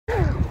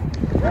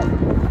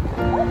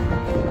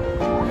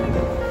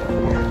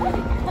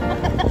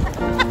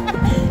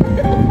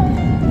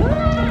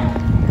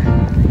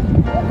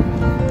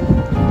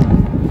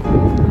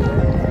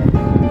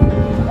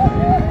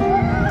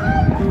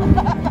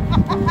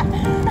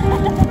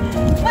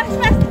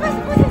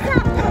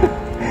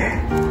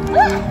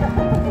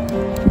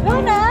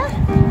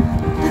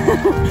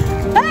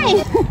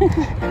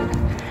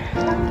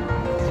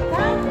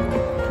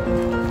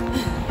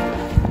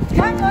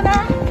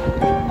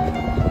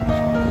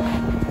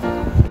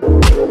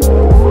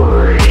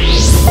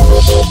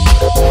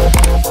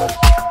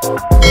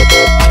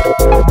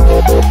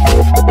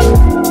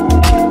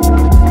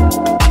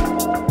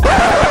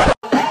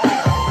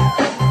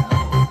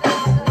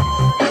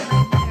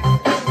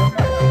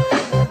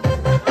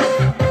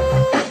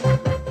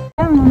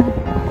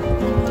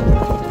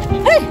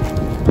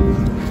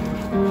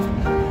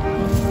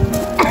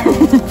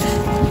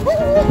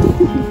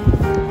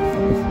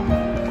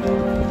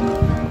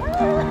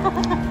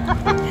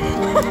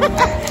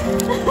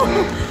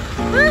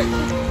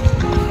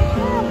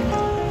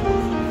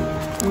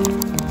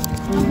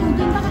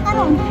Magugin ka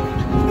karon.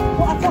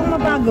 O ako ang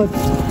mapagod.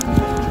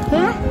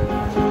 Ha?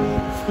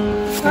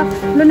 Ah,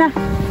 Luna.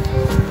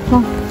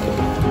 Oh.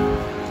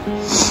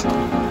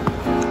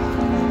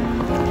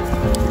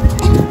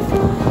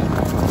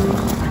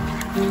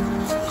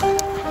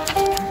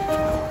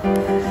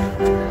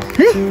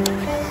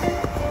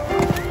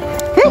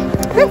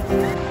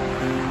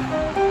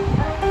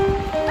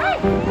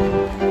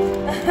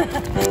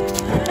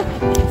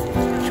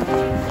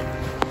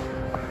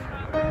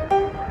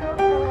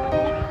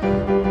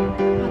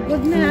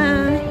 Good na.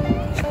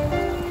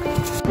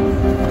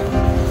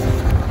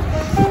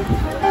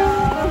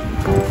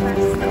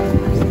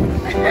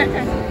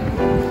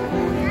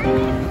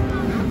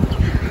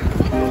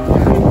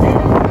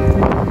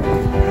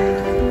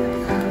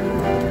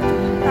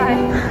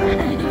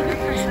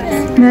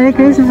 Merry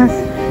Christmas.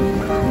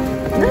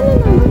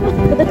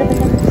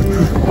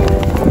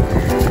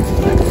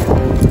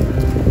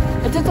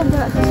 Ito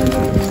tabla.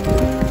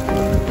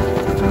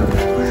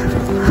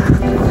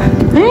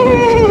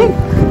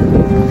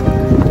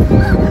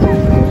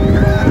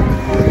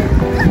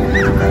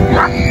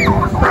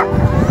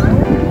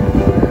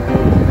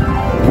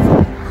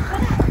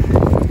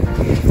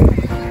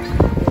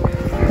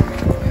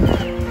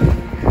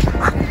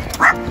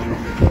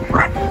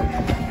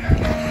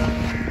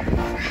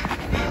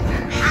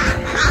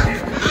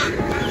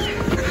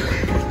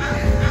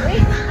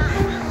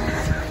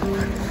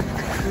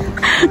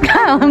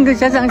 Kawan ko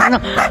siya sa snow.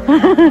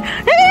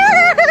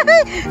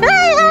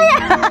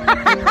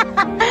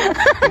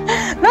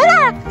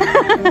 Luna!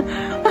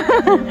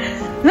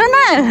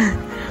 Luna!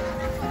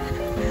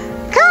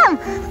 Come!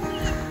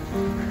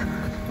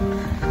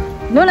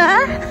 Luna?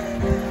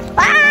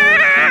 Ah!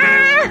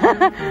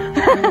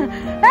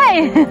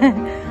 Hey!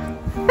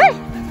 Hey!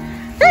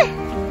 Hey!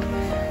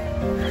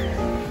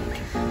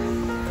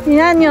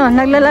 Yan yun,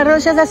 naglalaro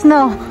siya sa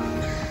snow.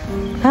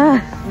 Ah.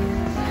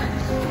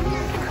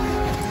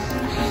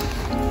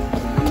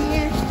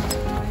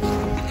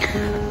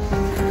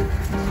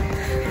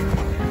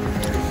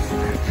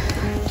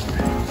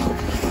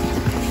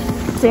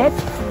 Sit.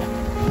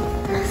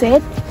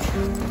 Sit.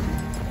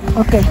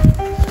 Okay.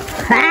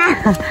 Ah!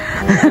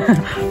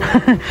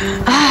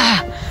 Ah!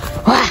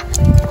 Wah!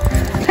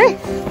 Hey!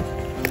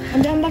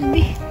 Ang dambag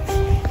di.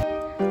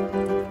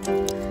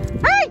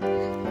 Ay!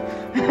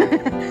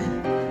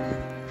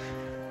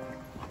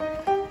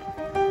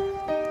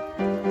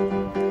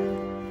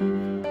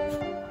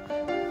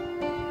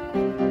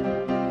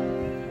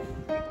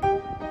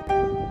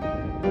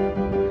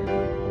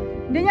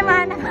 Hindi niya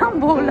mahanap ang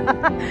bola.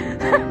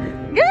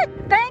 Good!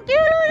 Thank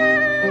you, Luna!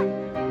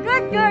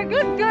 Good girl,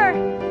 good girl!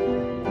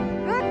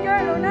 Good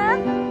girl, Luna!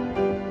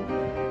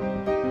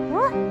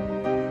 Huh?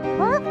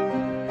 Huh?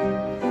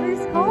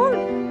 It's cold?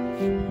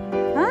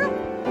 Huh?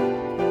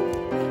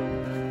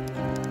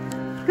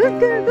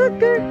 Good girl, good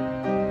girl!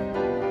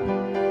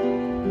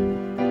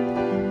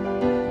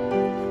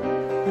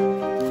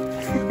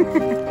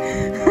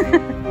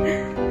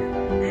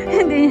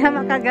 Hindi niya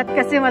makagat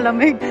kasi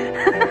malamig.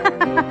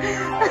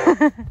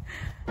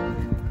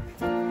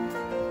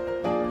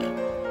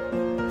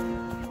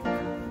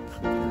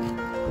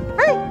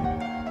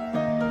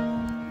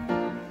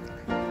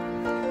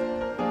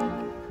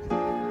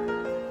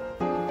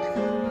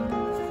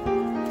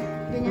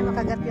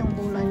 Makagat yung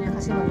bola niya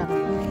kasi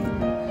malamig.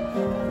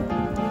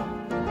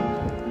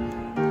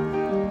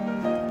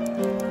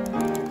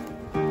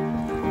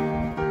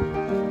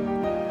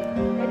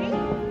 Ready?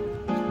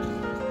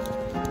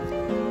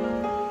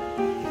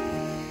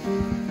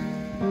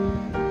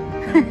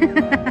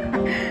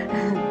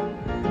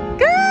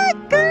 Good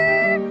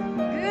girl!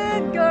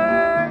 Good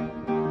girl!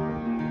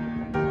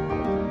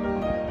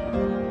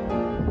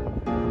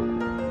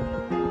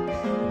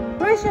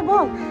 Where's your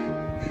ball?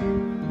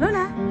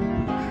 Luna?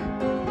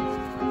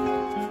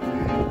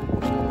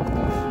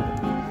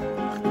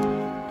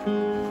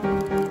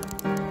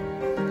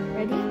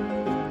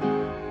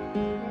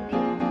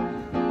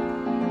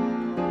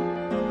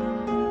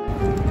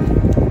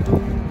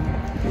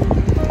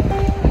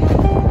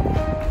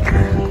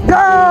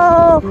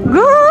 Go!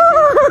 Go!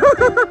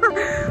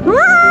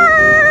 Wow!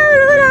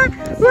 Luna!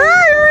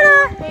 Wow,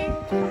 Luna!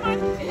 Come on.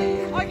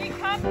 Augie,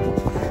 come.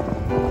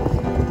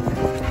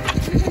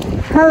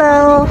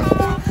 Hello!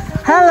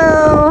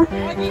 Hello!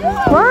 Augie,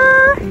 come.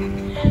 Wow!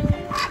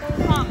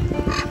 Come.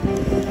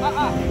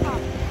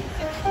 Come.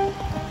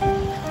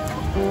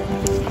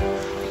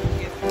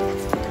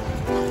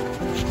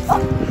 Oh,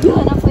 you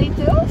wanna play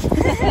too?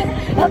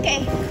 Okay.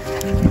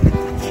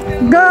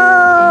 Go!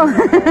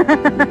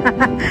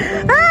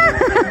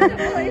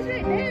 Oh, it's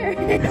right there.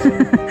 Okay, it's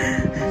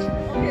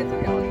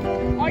okay.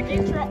 Augie,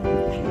 drop.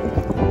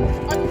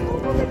 Augie, go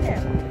over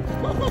there.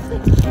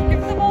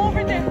 Give the ball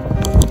over there.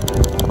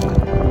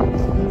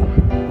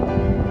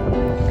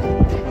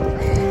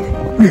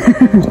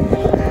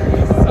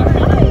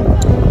 Sorry.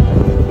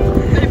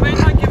 They might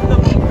not give the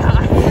ball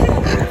back.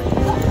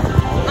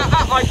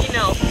 Augie,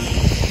 no.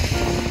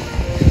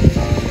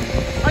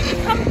 Augie,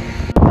 come.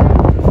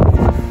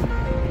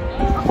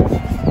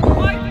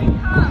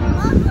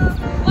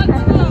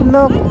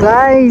 Look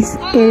guys,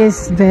 it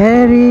is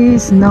very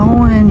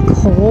snow and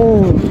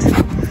cold.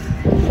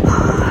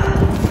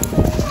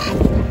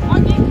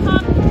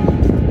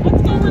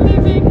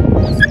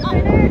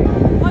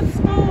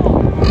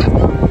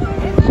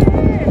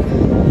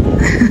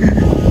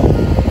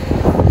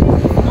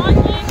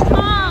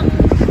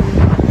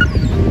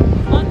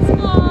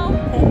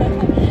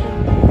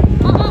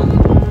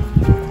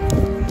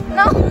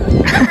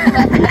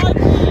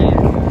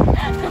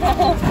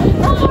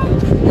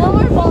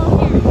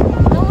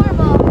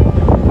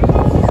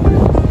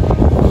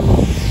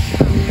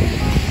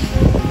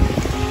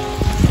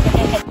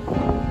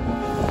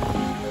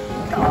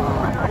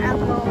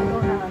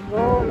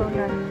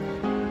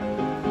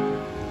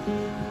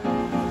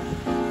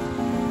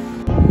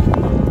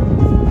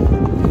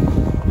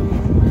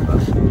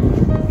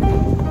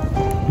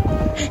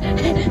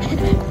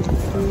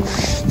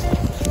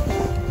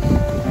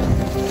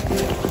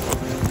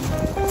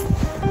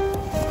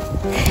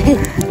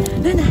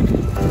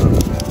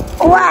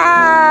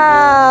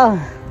 Wow!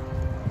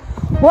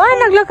 Wow,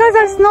 naglakas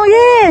ang snow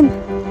yan!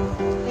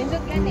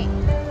 Lindot yan eh.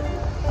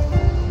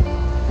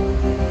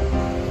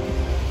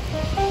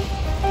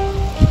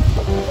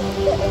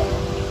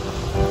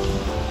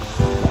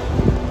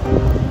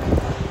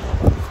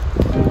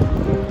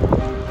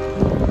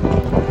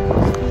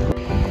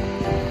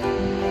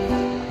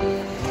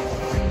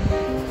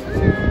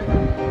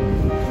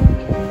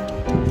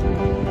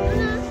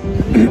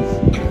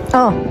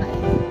 Oh.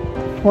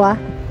 Wow.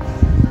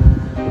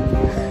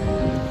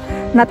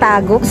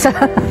 Natago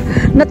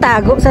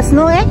sa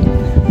snow eh.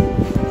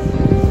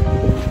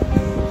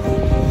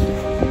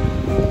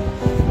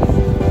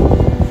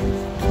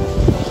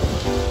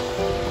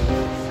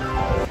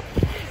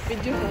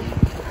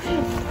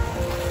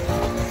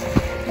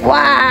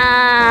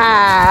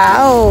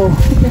 Wow!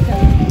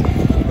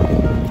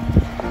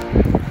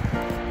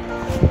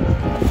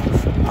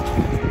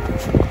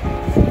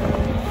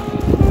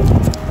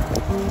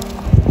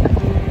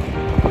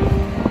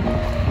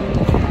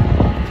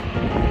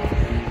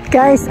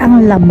 Guys,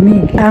 ang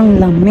lamig,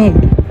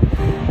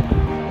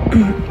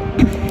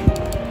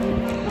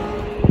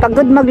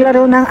 Pagod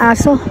maglaro ng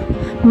aso,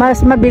 mas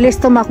mabilis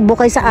tumakbo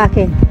kay sa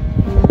akin.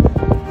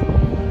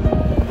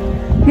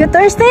 You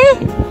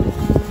thirsty?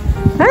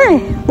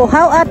 Ay,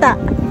 puhaw ata.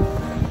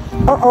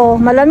 Oo,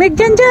 malamig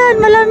yan dyan,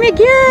 malamig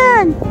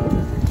yan.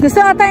 Gusto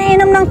ata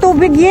inom ng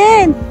tubig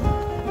yan.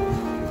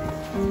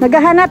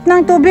 Naghahanap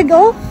ng tubig,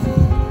 oh.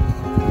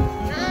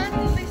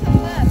 Tubig sa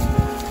bag.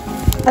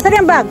 Asan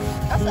yung bag?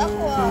 Asa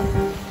ako ah.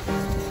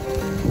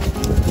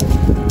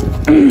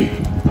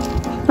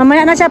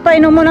 Mamaya na siya pa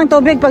inom mo ng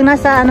tubig pag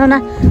nasa ano na.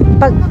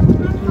 Pag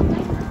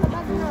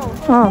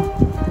oh.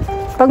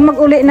 Pag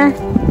mag-uli na.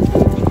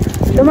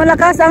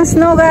 Lumalakas ang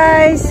snow,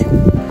 guys.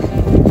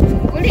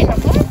 Uli na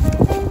ba?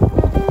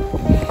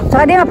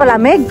 Saka di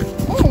mapalamig.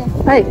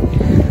 Ay.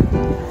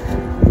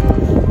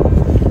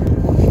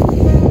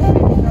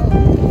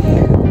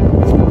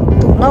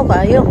 Tunaw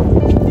kayo.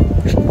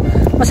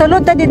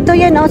 Masulod na dito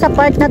yan, oh, sa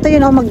part na to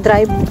yun, oh,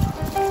 mag-drive.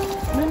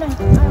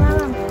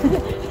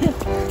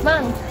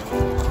 Mang.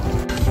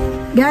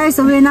 Guys,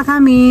 uwi na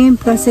kami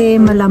kasi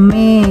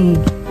malamig.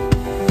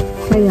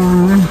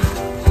 Kaya,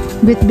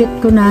 bit-bit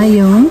ko na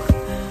yung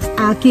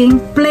aking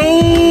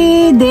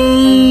play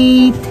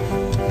date.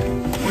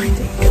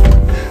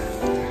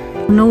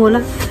 No,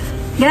 wala.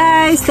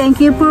 Guys,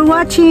 thank you for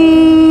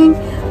watching.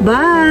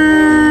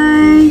 Bye!